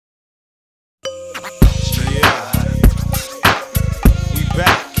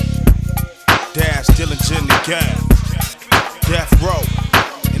Dillinger in the game. Death Row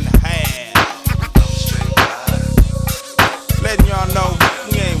in the hand. Letting y'all know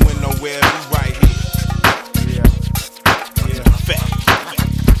we ain't went nowhere, we right here. Yeah. Fact.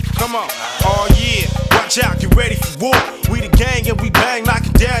 Come on. Oh yeah. Watch out, get ready for war. We the gang and we bang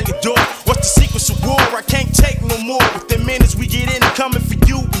knocking down your door. What's the secrets of war? I can't take no more. Within minutes we get in and coming for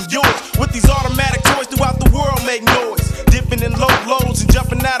you and yours. With these automatic toys throughout the world make noise. Dipping in low loads and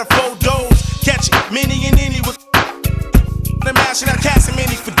jumping out of photos. Catching many and any with the mashing out casting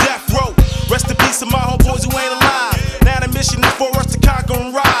many for death row. Rest in peace to my homeboys who ain't alive. Now the mission is for us to conquer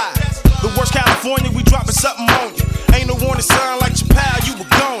and ride. The worst California, we dropping something on you. Ain't no warning sign like your pal, you were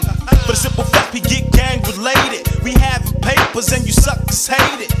gone. For the simple fact we get gang related. We have papers and you suckers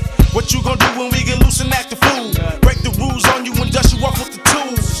hate it. What you gon' do when we get loose and act the fool? Break the rules on you and dust you off with the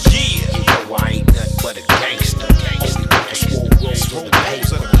tools. Yeah. You know I ain't nothing but a gangster. Only with the swole rolls for the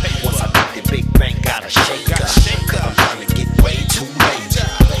paper. Once I beat the big bank, gotta shake up. I'm trying to get way too late.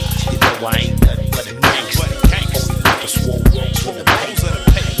 You know I ain't nothing but a gangster. Only with the swole rolls for the paper.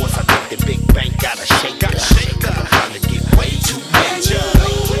 Once I beat the big bank, gotta shake up. I'm trying to get way too late.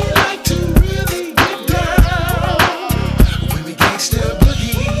 We like to really get down when we gangsta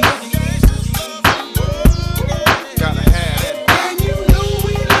boogie. Gotta have that. And you know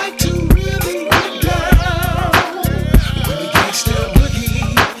we like to really get down when we gangsta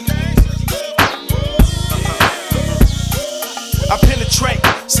boogie. I penetrate,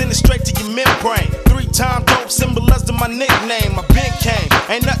 send it straight to your membrane. 3-time dope, symbolizing my nickname. I been came,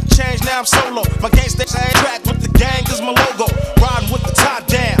 ain't nothing changed, now I'm solo. My gangsta ain't track with the gang is my logo. Riding with the top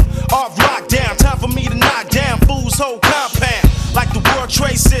down, off lockdown. Time for me to knock down fools' whole compound. Like the World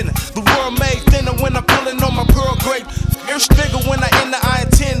Trade Center, the world made thinner when I'm pulling on my pearl grade. Earth bigger when I enter, I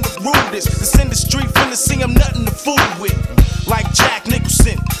intend to rule this. This industry finna see I'm nothing to fool with. Like Jack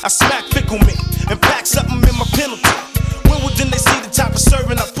Nicholson, I smack Fickleman and pack something in my penalty. Then they see the type of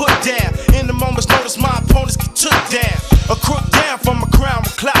serving I put down. In the moments notice my opponents get took down. A crook down from a crown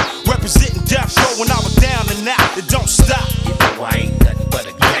with clout. Representing death row when I was down and out. It don't stop. You know I ain't nothing but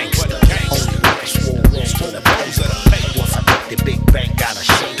a gangster. Only with the swole rolls for the paper. Once I beat the big bank, gotta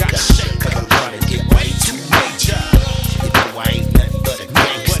shake up. Cause I'm trying to get way too major. You know I ain't nothing but a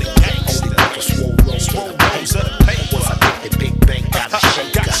gangster. Only with the swole rolls for the paper. Once I beat the big bank, gotta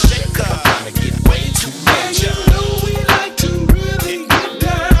shake up. Cause I'm trying to get way too major.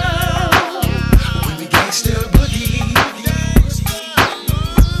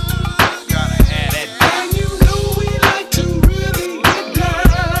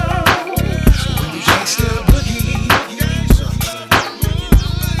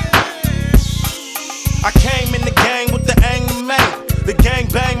 I came in the gang with the aim to make the gang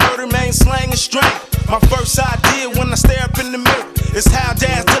bang, murder, man, slang and strength. My first idea when I stare up in the mirror is how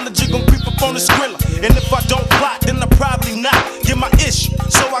Dad's Dillinger gon' creep up on the skrilla. And if I don't plot, then I probably not get my issue.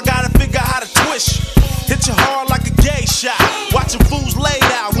 So I gotta figure out how to twist you. Hit you hard like a gay shot. Watching fools laid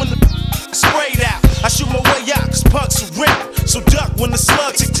out when the sprayed out. I shoot my way out cause punks are real. So duck when the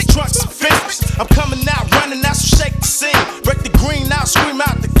slugs hit the trunks and fingers. I'm coming out, running out, so shake the scene. Break the green out, scream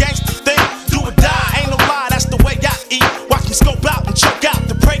out the gangster thing. Do or die, ain't no lie, that's the way I eat. Watch me scope out and choke out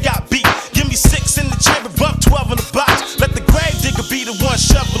the prey I beat. Give me 6 in the chamber, bump 12 in the box. Let the grave digger be the one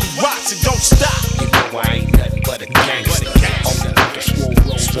shoveling rocks. It don't stop. You know I ain't nothing but a gangster. Only with the swole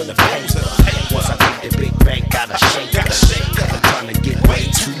rolls for the paper. Once I beat the big bank, gotta shake up. I'm trying to get way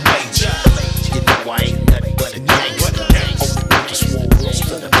too major. You know I ain't nothing but a gangster. Only with the swole rolls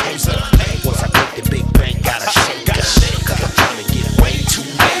for the paper. Once I beat the big bank, gotta shake up. I'm trying to get way too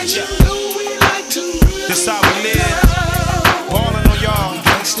major. This how we live. Ballin' on y'all.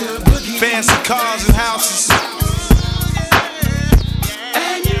 Fancy cars and houses.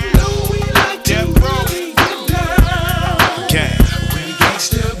 And you know we like to really get down. Gang. When we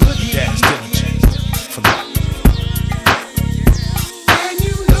gangsta boogie. That's Dillinger. For life. And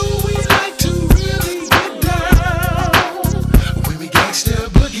you know we like to really get down when we gangsta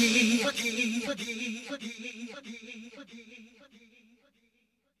boogie.